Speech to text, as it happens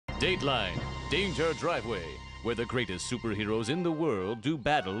Dateline, Danger Driveway, where the greatest superheroes in the world do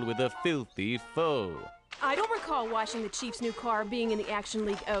battle with a filthy foe. I don't recall watching the Chief's new car being in the Action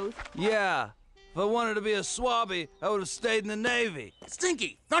League Oath. Yeah. If I wanted to be a swabby, I would have stayed in the Navy.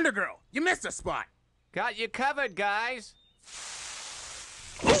 Stinky! Thunder Girl! You missed a spot! Got you covered, guys.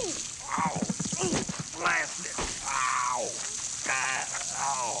 Ooh! Ow! Ooh! Blasted! Ow!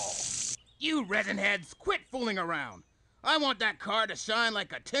 Ow! You resin heads, quit fooling around. I want that car to shine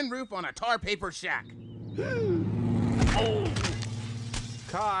like a tin roof on a tar paper shack. Oh!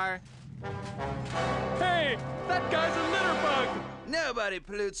 Car. Hey, that guy's a litterbug. Nobody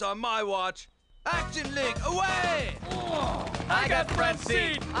pollutes on my watch. Action League, away! Oh, I got front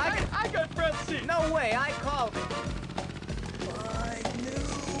seat. I got front seat. No way, I called it. My new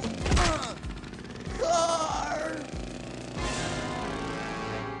car!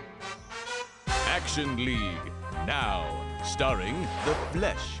 Action League, now, starring The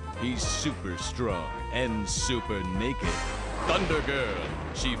Flesh. He's super strong and super naked. Thunder Girl,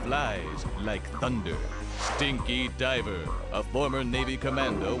 she flies like thunder. Stinky Diver, a former Navy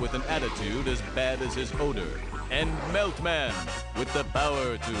commando with an attitude as bad as his odor. And Meltman, with the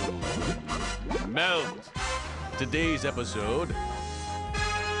power to melt. Today's episode,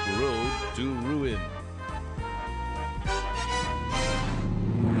 Road to Ruin.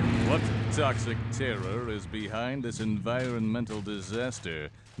 What toxic terror is behind this environmental disaster?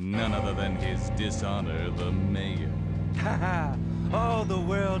 None other than his dishonor, the mayor. Haha, all the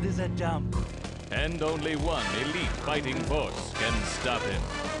world is a dump. And only one elite fighting force can stop him.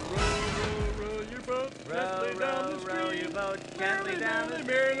 Row your boat gently down the stream. Row your boat gently down the stream.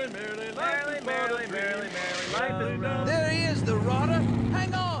 Merrily, merrily, Merrily, merrily, merrily, merrily, life is round. There he is, the rotter.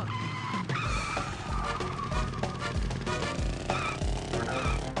 Hang on.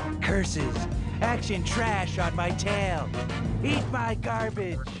 Curses, action trash on my tail. Eat my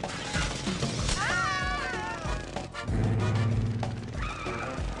garbage.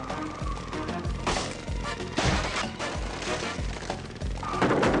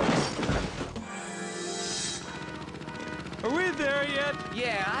 Are we there yet?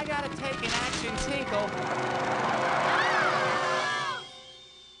 Yeah, I gotta take an action tinkle.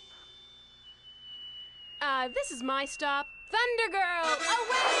 This is my stop. Thunder Girl,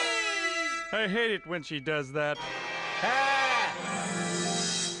 away! I hate it when she does that.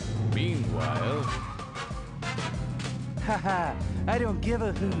 Meanwhile, Haha, I don't give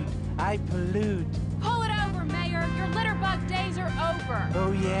a hoot. I pollute. Pull it over, Mayor. Your litterbug days are over.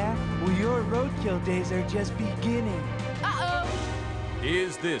 Oh yeah? Well, your roadkill days are just beginning. Uh-oh.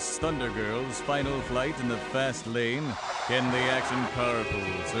 is this Thunder Girl's final flight in the fast lane? Can the action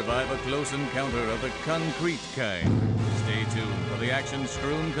carpool survive a close encounter of the concrete kind? Stay tuned for the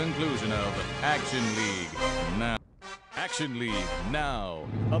action-strewn conclusion of Action League Now. Action League Now,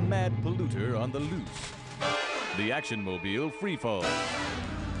 a mad polluter on the loose. The Action-mobile freefall.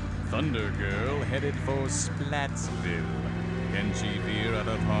 Thunder Girl headed for Splatsville. Can she veer out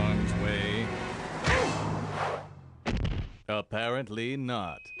of harm's way? Apparently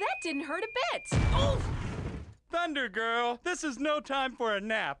not. That didn't hurt a bit. Oof! Thunder Girl, this is no time for a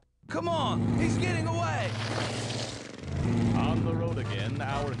nap. Come on, he's getting away. On the road again,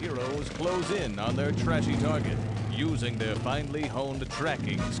 our heroes close in on their trashy target, using their finely honed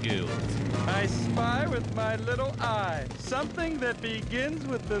tracking skills. I spy with my little eye something that begins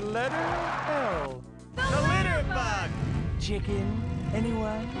with the letter L. The litterbug! Chicken,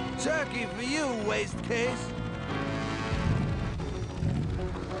 anyone? Turkey for you, waste case.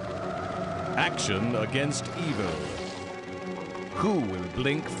 Action against evil. Who will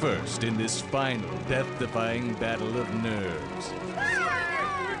blink first in this final death-defying battle of nerves?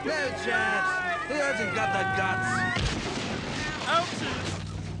 No chance. He hasn't got the guts. Ouchies.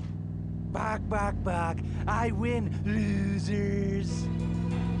 Bark. I win, losers.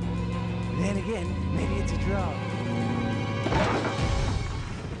 Then again, maybe it's a draw.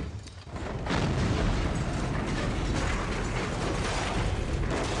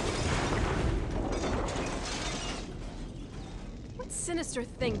 What sinister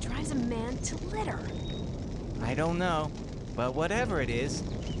thing drives a man to litter? I don't know, but whatever it is,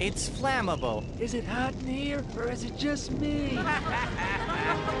 it's flammable. Is it hot in here, or is it just me?